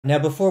Now,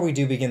 before we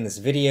do begin this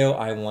video,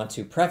 I want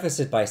to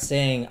preface it by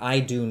saying I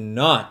do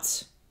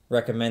not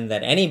recommend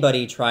that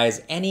anybody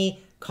tries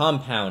any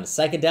compound,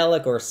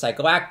 psychedelic or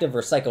psychoactive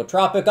or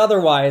psychotropic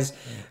otherwise,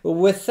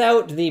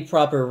 without the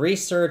proper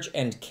research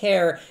and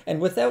care, and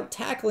without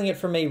tackling it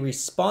from a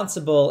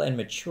responsible and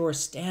mature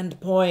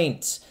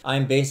standpoint.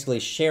 I'm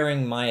basically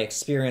sharing my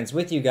experience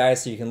with you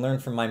guys so you can learn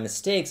from my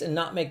mistakes and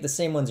not make the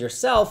same ones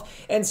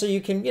yourself, and so you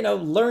can,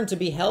 learn to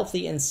be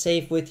healthy and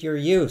safe with your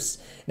use.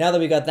 Now that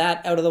we got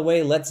that out of the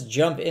way, let's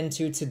jump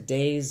into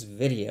today's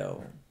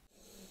video.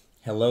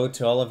 Hello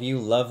to all of you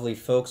lovely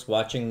folks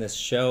watching this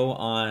show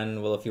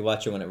on, well, if you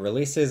watch it when it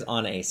releases,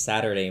 on a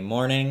Saturday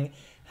morning.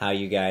 How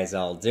you guys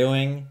all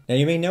doing? Now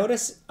you may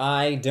notice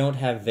I don't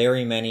have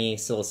very many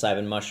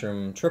psilocybin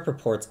mushroom trip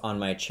reports on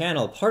my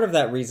channel. Part of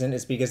that reason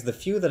is because the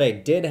few that I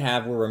did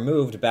have were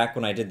removed back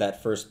when I did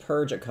that first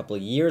purge a couple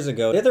of years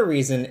ago. The other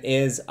reason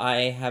is I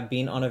have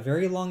been on a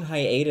very long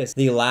hiatus.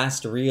 The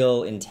last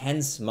real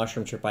intense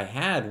mushroom trip I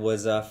had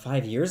was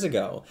 5 years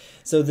ago.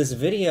 So this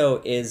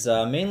video is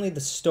mainly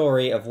the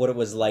story of what it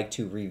was like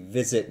to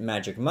revisit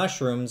magic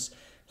mushrooms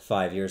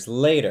 5 years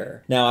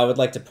later. Now, I would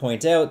like to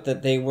point out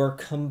that they were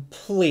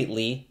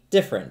completely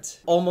different,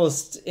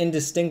 almost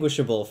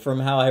indistinguishable from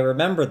how I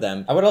remember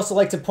them. I would also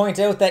like to point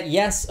out that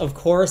yes, of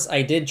course,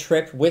 I did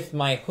trip with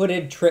my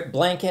hooded trip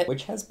blanket,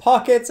 which has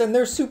pockets and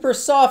they're super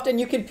soft, and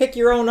you can pick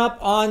your own up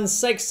on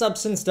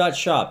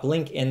psychsubstance.shop,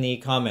 link in the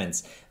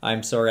comments.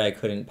 I'm sorry I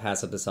couldn't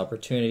pass up this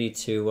opportunity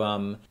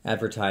to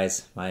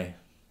advertise my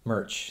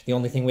merch. The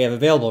only thing we have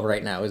available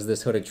right now is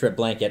this hooded trip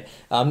blanket.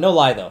 No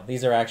lie though,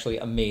 these are actually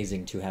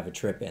amazing to have a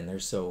trip in. They're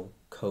so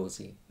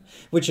cozy.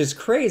 Which is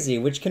crazy,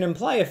 which can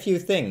imply a few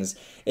things.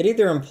 It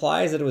either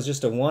implies that it was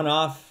just a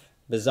one-off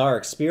bizarre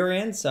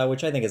experience,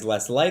 which I think is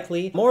less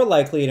likely. More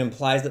likely, it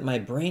implies that my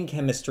brain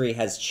chemistry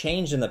has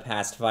changed in the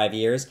past 5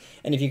 years,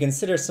 and if you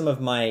consider some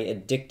of my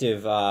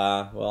addictive,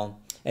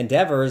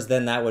 endeavors,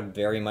 then that would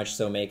very much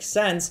so make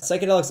sense.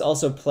 Psychedelics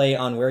also play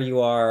on where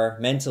you are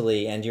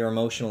mentally and your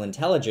emotional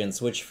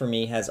intelligence, which for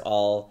me has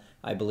all,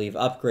 I believe,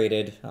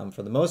 upgraded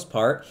for the most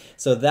part.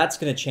 So that's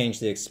going to change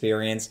the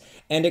experience.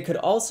 And it could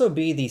also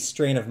be the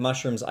strain of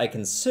mushrooms I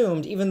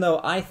consumed, even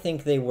though I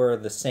think they were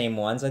the same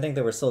ones. I think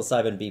they were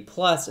psilocybin B+,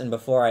 and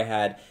before I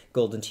had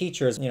Golden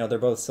Teachers, they're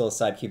both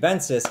psilocybe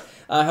cubensis.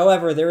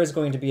 However, there is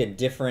going to be a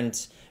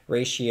different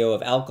ratio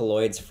of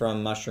alkaloids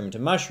from mushroom to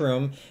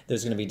mushroom.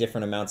 There's going to be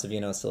different amounts of,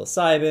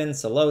 psilocybin,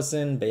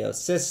 psilocin,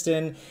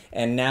 baeocystin,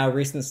 and now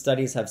recent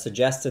studies have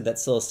suggested that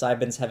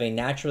psilocybins have a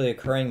naturally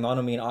occurring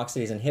monoamine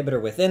oxidase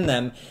inhibitor within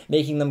them,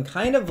 making them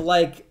kind of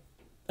like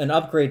an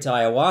upgrade to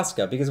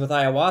ayahuasca, because with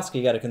ayahuasca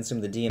you got to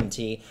consume the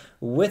DMT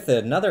with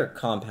another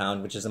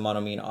compound, which is a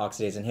monoamine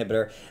oxidase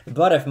inhibitor,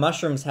 but if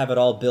mushrooms have it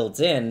all built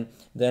in,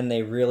 then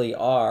they really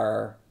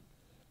are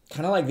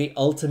kind of like the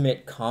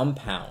ultimate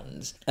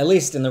compound. At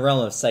least in the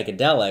realm of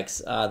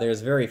psychedelics,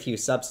 there's very few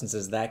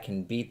substances that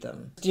can beat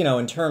them.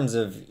 In terms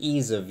of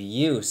ease of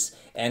use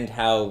and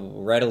how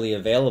readily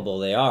available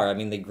they are, I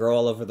mean, they grow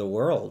all over the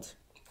world.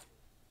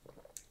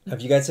 Now,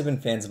 if you guys have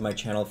been fans of my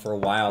channel for a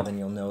while, then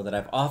you'll know that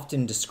I've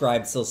often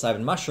described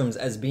psilocybin mushrooms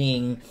as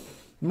being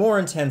more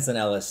intense than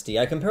LSD.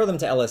 I compare them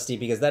to LSD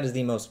because that is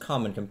the most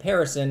common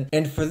comparison,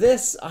 and for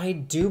this, I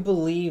do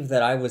believe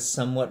that I was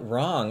somewhat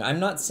wrong. I'm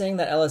not saying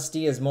that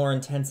LSD is more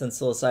intense than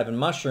psilocybin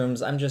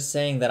mushrooms, I'm just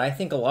saying that I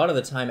think a lot of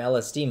the time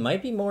LSD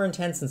might be more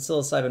intense than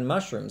psilocybin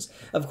mushrooms.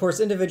 Of course,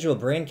 individual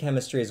brain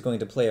chemistry is going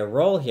to play a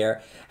role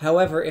here.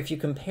 However, if you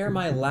compare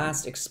my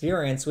last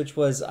experience, which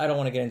was, I don't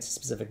want to get into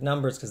specific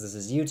numbers because this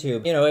is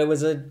YouTube, it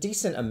was a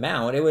decent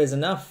amount. It was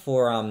enough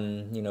for,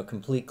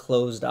 complete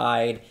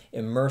closed-eyed,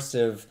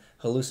 immersive,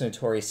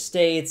 hallucinatory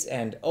states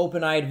and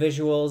open-eyed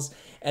visuals,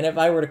 and if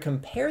I were to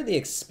compare the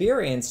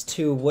experience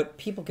to what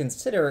people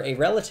consider a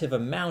relative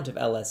amount of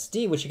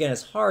LSD, which again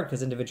is hard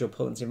because individual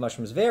potency of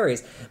mushrooms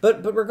varies,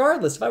 but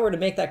regardless, if I were to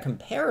make that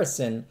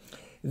comparison,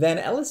 then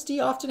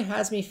LSD often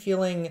has me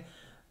feeling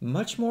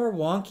much more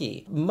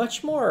wonky,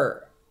 much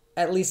more,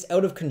 at least,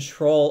 out of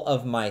control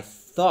of my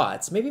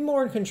thoughts, maybe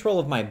more in control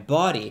of my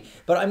body,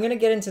 but I'm going to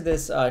get into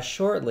this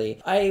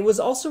shortly. I was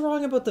also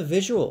wrong about the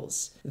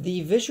visuals.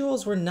 The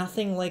visuals were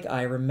nothing like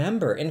I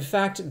remember. In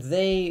fact,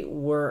 they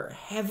were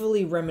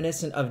heavily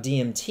reminiscent of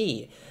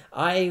DMT.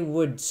 I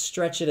would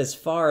stretch it as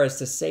far as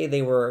to say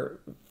they were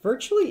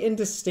virtually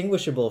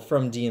indistinguishable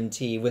from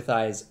DMT with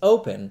eyes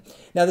open.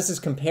 Now, this is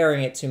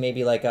comparing it to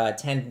maybe like a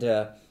 10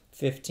 to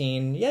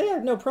 15,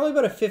 probably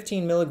about a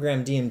 15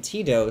 milligram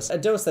DMT dose, a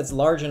dose that's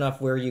large enough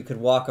where you could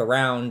walk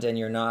around and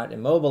you're not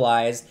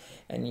immobilized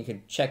and you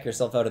could check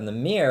yourself out in the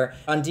mirror.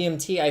 On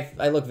DMT,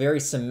 I look very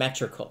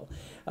symmetrical.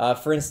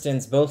 For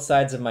instance, both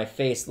sides of my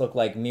face look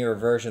like mirror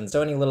versions,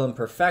 so any little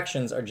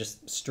imperfections are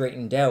just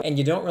straightened out, and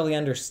you don't really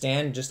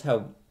understand just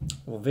how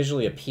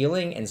visually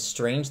appealing and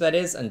strange that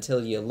is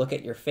until you look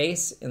at your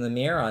face in the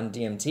mirror on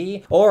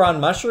DMT or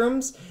on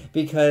mushrooms,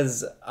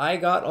 because I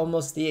got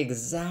almost the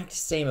exact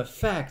same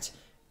effect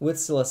with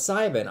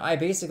psilocybin. I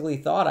basically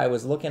thought I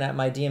was looking at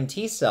my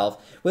DMT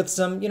self with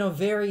some,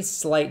 very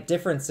slight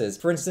differences.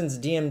 For instance,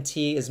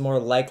 DMT is more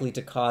likely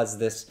to cause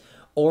this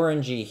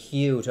orangey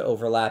hue to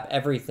overlap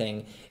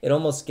everything. It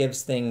almost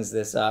gives things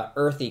this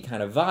earthy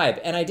kind of vibe.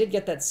 And I did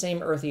get that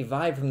same earthy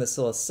vibe from the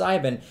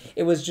psilocybin.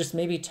 It was just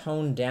maybe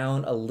toned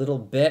down a little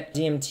bit.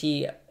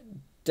 DMT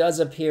does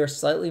appear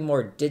slightly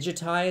more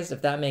digitized,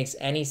 if that makes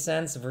any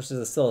sense, versus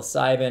the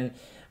psilocybin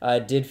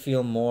did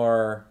feel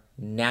more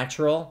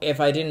natural. If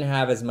I didn't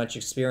have as much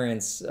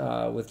experience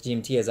with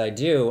DMT as I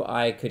do,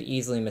 I could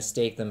easily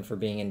mistake them for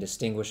being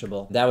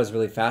indistinguishable. That was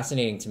really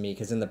fascinating to me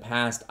because in the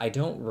past, I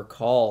don't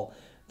recall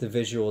the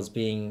visuals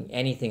being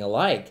anything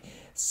alike.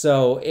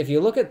 So if you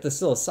look at the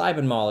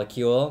psilocybin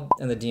molecule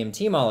and the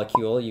DMT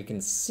molecule, you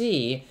can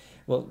see,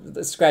 well,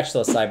 scratch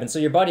psilocybin. So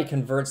your body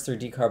converts through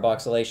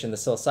decarboxylation the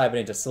psilocybin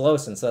into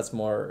psilocin, so that's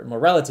more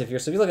relative here.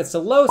 So if you look at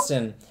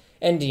psilocin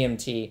and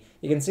DMT,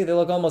 you can see they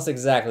look almost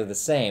exactly the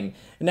same.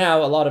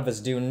 Now, a lot of us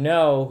do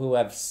know, who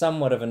have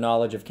somewhat of a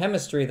knowledge of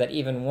chemistry, that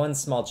even one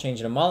small change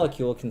in a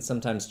molecule can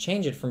sometimes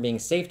change it from being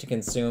safe to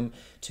consume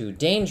to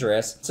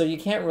dangerous. So you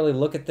can't really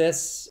look at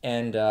this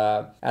and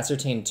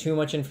ascertain too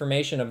much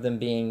information of them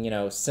being,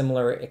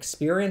 similar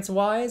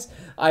experience-wise.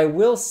 I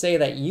will say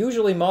that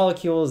usually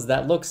molecules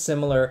that look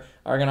similar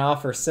are going to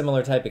offer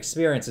similar type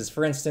experiences.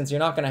 For instance, you're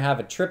not going to have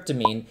a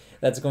tryptamine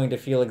that's going to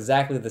feel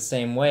exactly the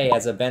same way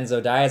as a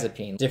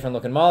benzodiazepine. Different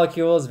looking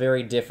molecules,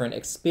 very different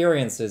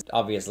experiences.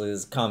 Obviously,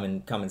 this is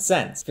common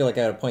sense. I feel like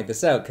I gotta point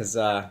this out because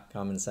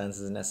common sense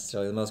isn't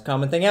necessarily the most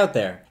common thing out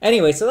there.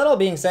 Anyway, so that all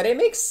being said, it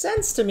makes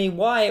sense to me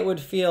why it would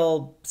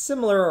feel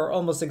similar or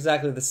almost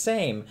exactly the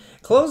same.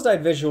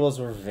 Closed-eyed visuals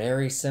were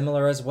very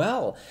similar as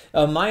well,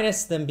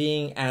 minus them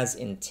being as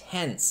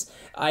intense.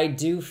 I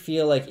do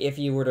feel like if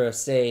you were to,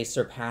 say,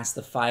 surpass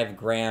the 5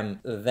 gram,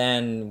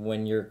 then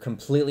when you're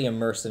completely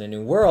immersed in a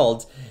new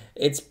world,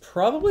 it's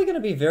probably going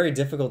to be very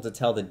difficult to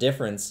tell the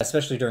difference,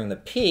 especially during the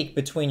peak,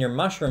 between your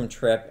mushroom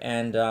trip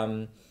and,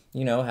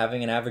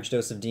 having an average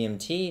dose of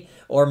DMT,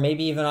 or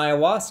maybe even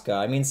ayahuasca.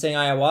 I mean, saying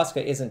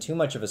ayahuasca isn't too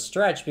much of a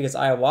stretch because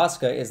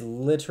ayahuasca is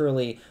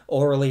literally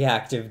orally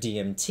active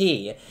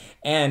DMT.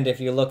 And if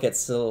you look at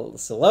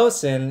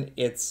psilocin,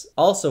 it's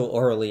also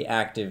orally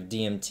active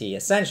DMT,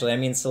 essentially. I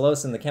mean,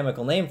 psilocin, the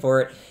chemical name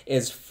for it,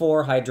 is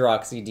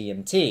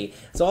 4-hydroxy-DMT.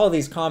 So all of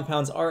these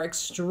compounds are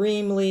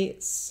extremely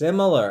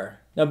similar.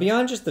 Now,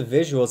 beyond just the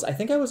visuals, I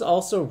think I was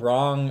also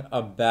wrong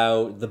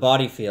about the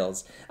body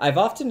feels. I've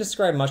often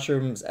described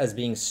mushrooms as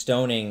being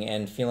stoning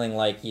and feeling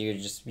like you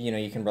just,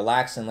 you can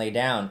relax and lay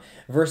down.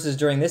 Versus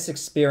during this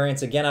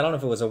experience, again, I don't know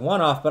if it was a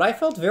one-off, but I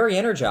felt very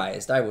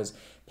energized. I was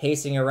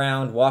pacing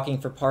around, walking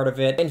for part of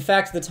it. In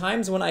fact, the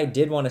times when I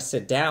did want to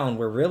sit down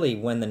were really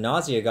when the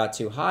nausea got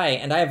too high,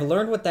 and I have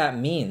learned what that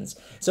means.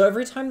 So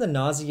every time the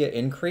nausea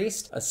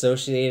increased,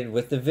 associated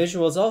with the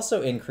visuals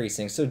also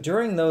increasing. So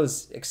during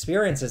those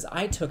experiences,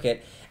 I took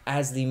it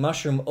as the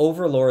mushroom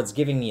overlords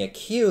giving me a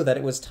cue that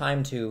it was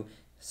time to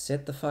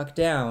sit the fuck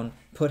down,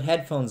 put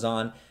headphones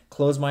on,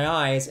 close my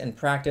eyes, and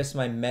practice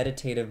my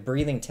meditative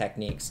breathing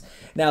techniques.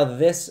 Now,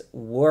 this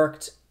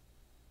worked,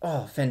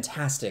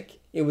 fantastic.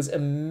 It was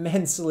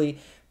immensely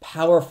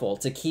powerful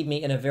to keep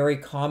me in a very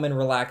calm and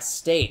relaxed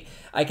state.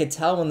 I could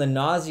tell when the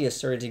nausea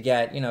started to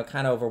get,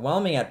 kind of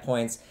overwhelming at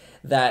points,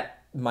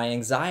 that my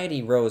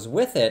anxiety rose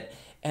with it.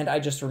 And I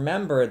just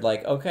remembered,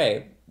 like,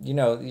 okay,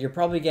 you're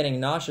probably getting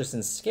nauseous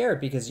and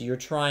scared because you're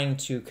trying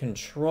to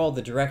control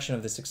the direction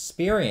of this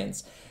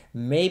experience.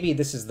 Maybe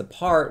this is the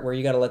part where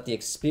you got to let the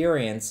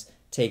experience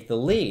take the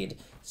lead.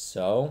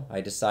 So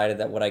I decided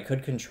that what I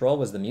could control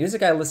was the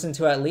music I listened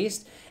to, at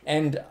least,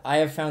 and I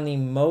have found the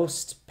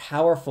most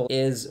powerful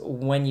is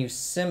when you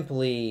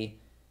simply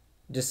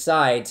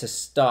decide to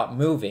stop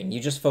moving. You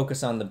just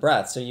focus on the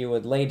breath. So you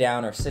would lay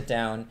down or sit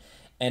down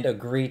and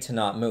agree to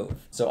not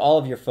move. So all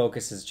of your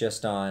focus is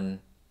just on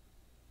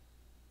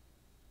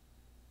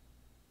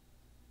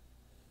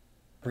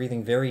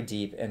breathing very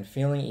deep and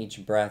feeling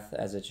each breath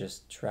as it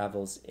just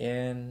travels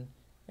in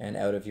and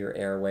out of your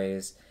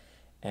airways,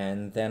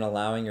 and then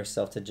allowing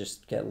yourself to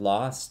just get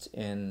lost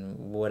in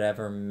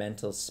whatever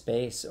mental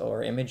space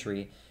or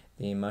imagery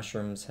the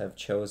mushrooms have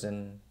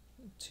chosen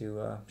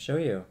to show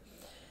you.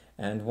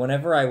 And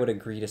whenever I would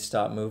agree to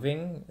stop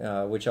moving,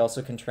 which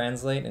also can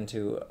translate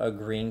into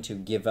agreeing to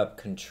give up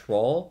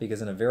control,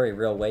 because in a very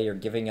real way you're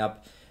giving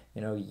up,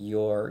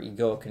 your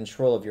egoic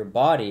control of your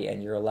body,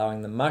 and you're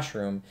allowing the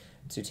mushroom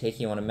to take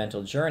you on a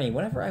mental journey.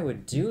 Whenever I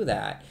would do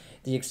that,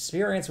 the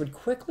experience would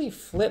quickly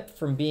flip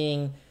from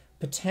being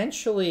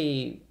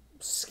potentially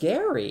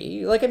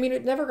scary.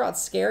 It never got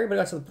scary, but it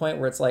got to the point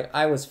where it's like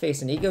I was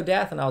facing ego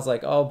death, and I was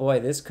like, oh boy,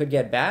 this could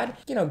get bad.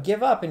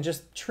 Give up and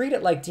just treat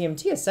it like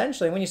DMT,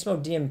 essentially. When you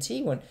smoke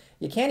DMT, when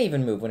you can't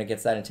even move when it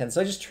gets that intense.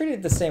 So I just treated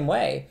it the same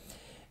way.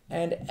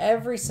 And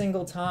every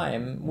single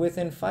time,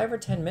 within 5 or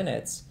 10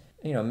 minutes,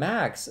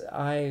 max,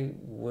 I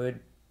would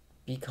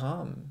be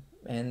calm.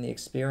 And the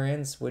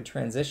experience would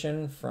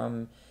transition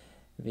from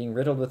being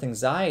riddled with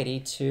anxiety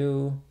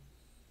to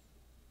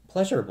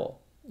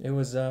pleasurable. It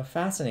was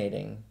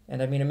fascinating.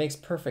 And I mean, it makes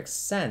perfect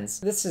sense.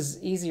 This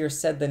is easier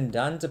said than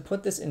done. To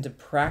put this into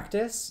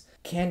practice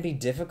can be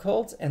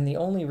difficult. And the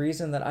only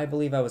reason that I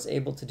believe I was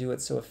able to do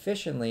it so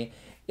efficiently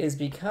is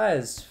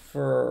because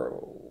for,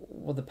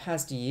 well, the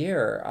past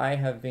year, I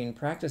have been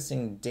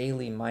practicing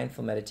daily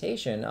mindful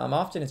meditation.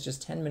 Often it's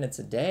just 10 minutes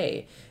a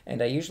day,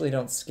 and I usually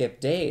don't skip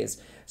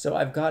days. So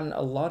I've gotten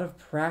a lot of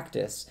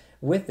practice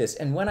with this.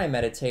 And when I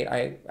meditate,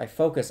 I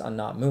focus on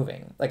not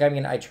moving. Like, I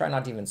mean, I try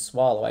not to even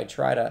swallow. I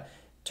try to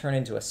turn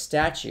into a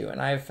statue,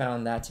 and I have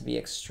found that to be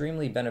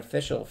extremely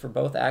beneficial for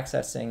both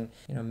accessing,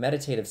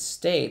 meditative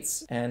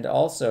states, and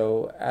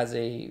also as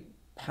a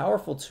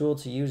powerful tool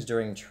to use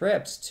during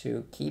trips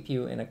to keep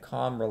you in a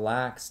calm,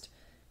 relaxed,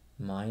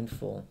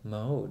 mindful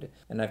mode.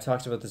 And I've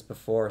talked about this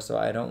before, so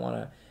I don't want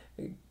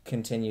to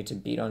continue to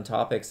beat on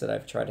topics that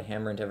I've tried to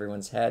hammer into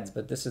everyone's heads,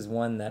 but this is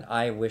one that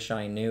I wish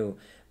I knew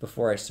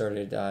before I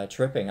started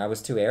tripping. I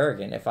was too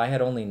arrogant. If I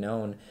had only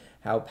known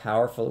how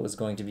powerful it was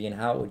going to be and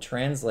how it would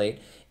translate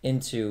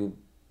into,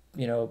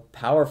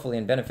 powerfully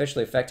and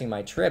beneficially affecting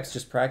my trips,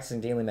 just practicing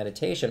daily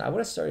meditation, I would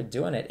have started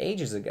doing it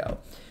ages ago.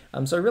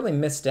 So I really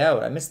missed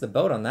out. I missed the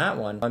boat on that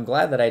one. I'm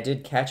glad that I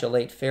did catch a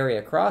late ferry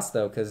across,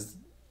 though, because,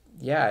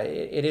 yeah,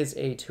 it is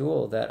a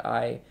tool that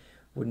I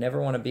would never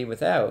want to be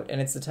without.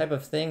 And it's the type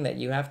of thing that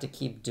you have to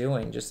keep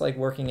doing, just like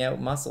working out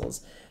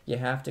muscles. You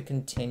have to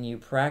continue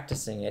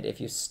practicing it.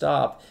 If you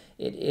stop,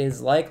 it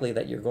is likely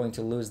that you're going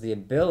to lose the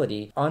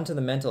ability onto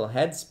the mental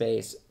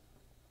headspace.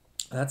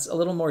 That's a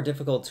little more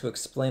difficult to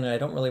explain, and I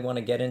don't really want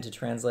to get into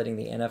translating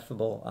the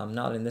ineffable,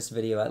 not in this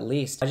video at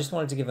least. I just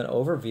wanted to give an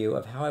overview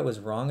of how I was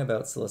wrong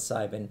about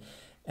psilocybin,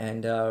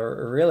 and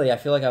really I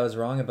feel like I was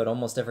wrong about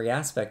almost every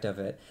aspect of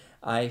it.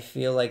 I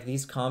feel like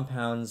these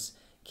compounds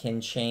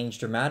can change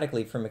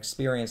dramatically from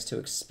experience to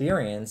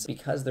experience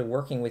because they're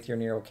working with your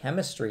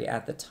neurochemistry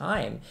at the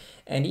time.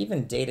 And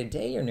even day to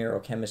day, your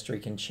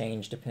neurochemistry can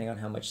change depending on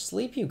how much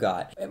sleep you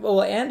got.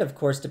 Well, and of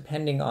course,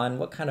 depending on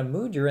what kind of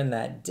mood you're in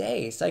that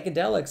day.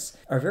 Psychedelics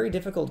are very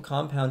difficult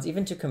compounds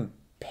even to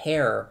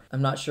compare.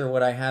 I'm not sure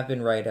what I have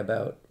been right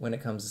about when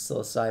it comes to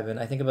psilocybin.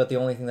 I think about the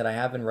only thing that I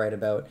have been right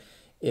about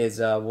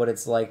is what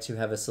it's like to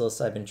have a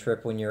psilocybin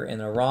trip when you're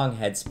in a wrong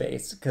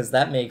headspace, because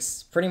that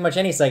makes pretty much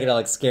any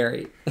psychedelic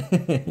scary.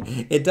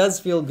 It does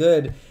feel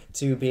good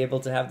to be able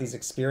to have these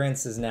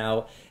experiences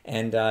now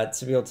and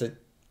to be able to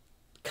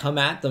come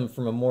at them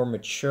from a more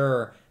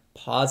mature,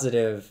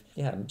 positive,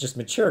 just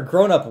mature,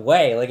 grown-up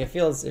way. Like, it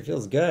feels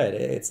good.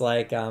 It's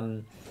like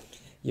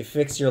you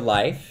fix your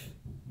life,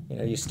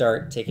 you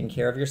start taking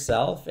care of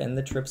yourself, and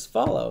the trips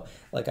follow.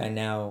 Like, I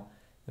now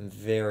am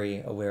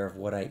very aware of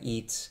what I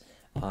eat.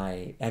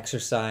 I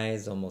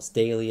exercise almost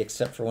daily,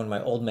 except for when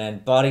my old man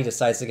body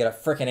decides to get a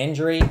frickin'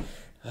 injury,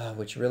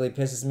 which really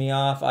pisses me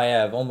off. I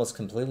have almost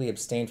completely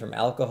abstained from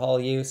alcohol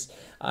use.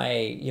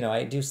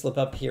 I do slip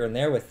up here and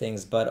there with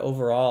things, but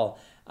overall,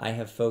 I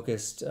have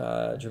focused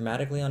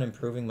dramatically on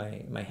improving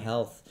my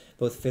health,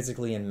 both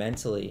physically and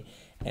mentally.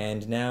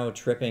 And now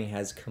tripping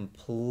has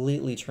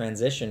completely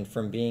transitioned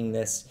from being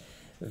this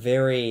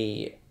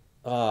very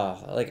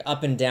like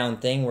up and down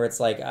thing where it's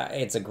like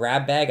it's a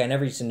grab bag. I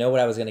never used to know what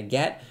I was going to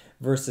get.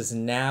 Versus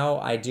now,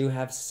 I do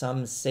have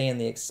some say in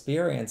the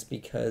experience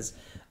because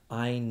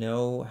I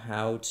know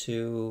how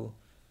to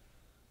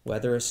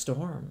weather a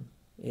storm.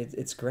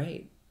 It's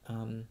great.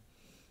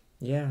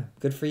 Yeah,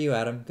 good for you,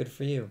 Adam. Good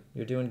for you.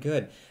 You're doing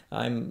good.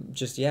 I'm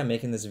just,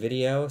 making this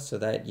video so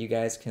that you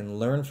guys can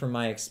learn from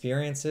my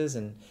experiences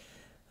and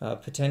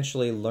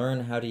potentially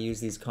learn how to use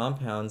these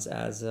compounds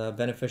as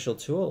beneficial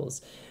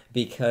tools,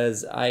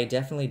 because I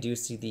definitely do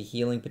see the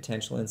healing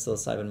potential in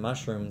psilocybin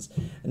mushrooms,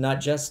 not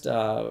just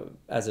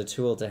as a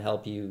tool to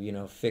help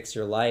you, fix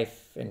your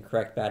life and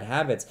correct bad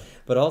habits,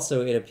 but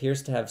also it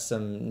appears to have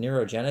some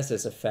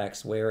neurogenesis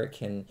effects where it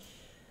can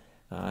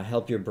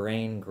help your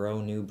brain grow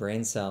new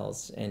brain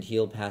cells and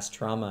heal past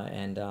trauma,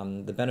 and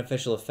the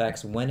beneficial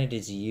effects when it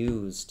is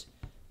used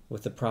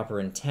with the proper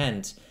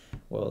intent,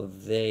 well,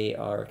 they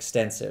are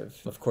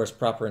extensive. Of course,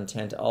 proper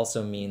intent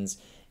also means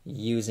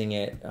using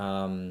it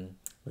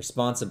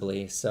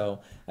responsibly. So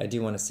I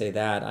do want to say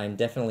that I'm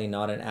definitely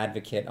not an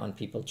advocate on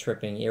people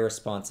tripping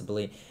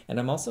irresponsibly, and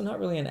I'm also not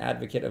really an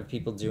advocate of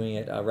people doing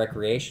it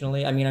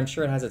recreationally. I mean, I'm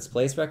sure it has its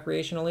place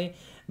recreationally,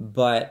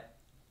 but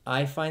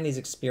I find these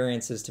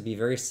experiences to be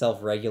very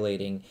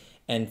self-regulating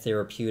and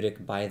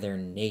therapeutic by their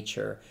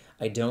nature.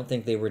 I don't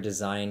think they were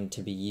designed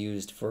to be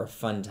used for a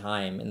fun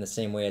time in the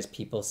same way as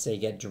people say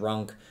get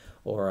drunk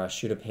or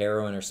shoot up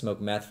heroin or smoke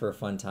meth for a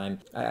fun time.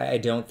 I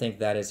don't think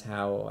that is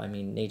how,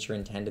 nature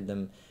intended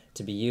them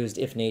to be used,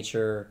 if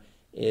nature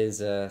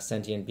is a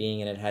sentient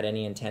being and it had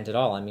any intent at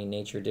all.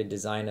 Nature did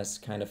design us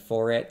kind of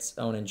for its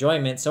own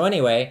enjoyment. So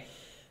anyway,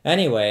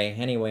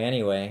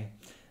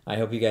 I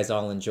hope you guys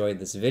all enjoyed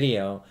this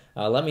video.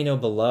 Let me know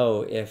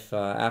below if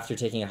after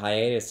taking a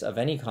hiatus of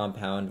any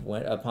compound,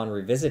 upon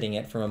revisiting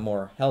it from a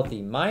more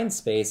healthy mind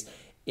space,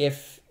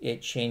 if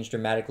it changed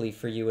dramatically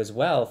for you as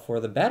well for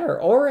the better,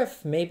 or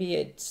if maybe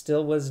it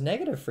still was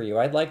negative for you.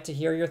 I'd like to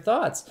hear your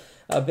thoughts.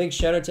 A big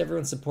shout out to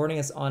everyone supporting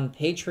us on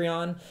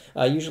Patreon.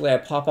 Usually I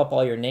pop up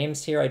all your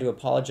names here. I do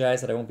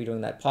apologize that I won't be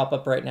doing that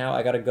pop-up right now.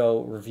 I gotta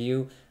go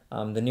review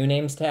the new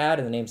names to add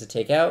and the names to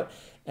take out.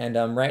 And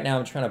right now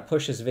I'm trying to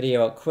push this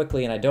video out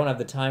quickly and I don't have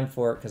the time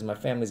for it because my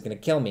family's going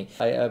to kill me.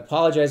 I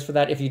apologize for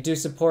that. If you do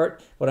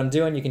support what I'm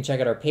doing, you can check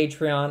out our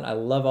Patreon. I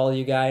love all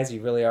you guys.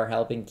 You really are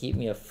helping keep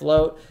me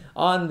afloat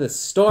on the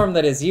storm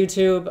that is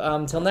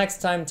YouTube. Till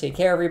next time, take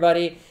care,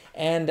 everybody,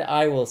 and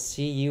I will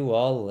see you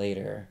all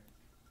later.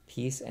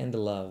 Peace and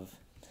love.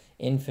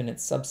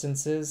 Infinite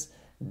substances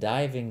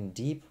diving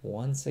deep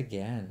once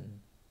again.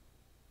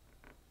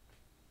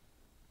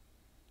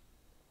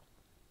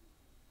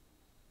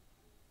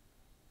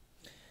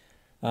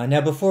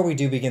 Now, before we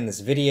do begin this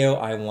video,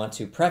 I want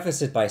to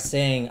preface it by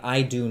saying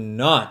I do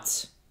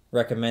not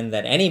recommend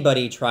that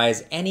anybody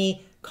tries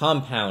any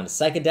compound,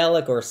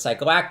 psychedelic or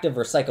psychoactive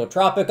or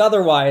psychotropic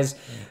otherwise,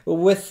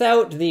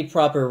 without the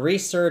proper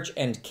research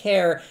and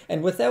care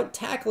and without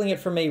tackling it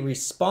from a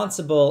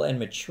responsible and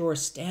mature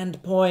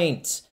standpoint.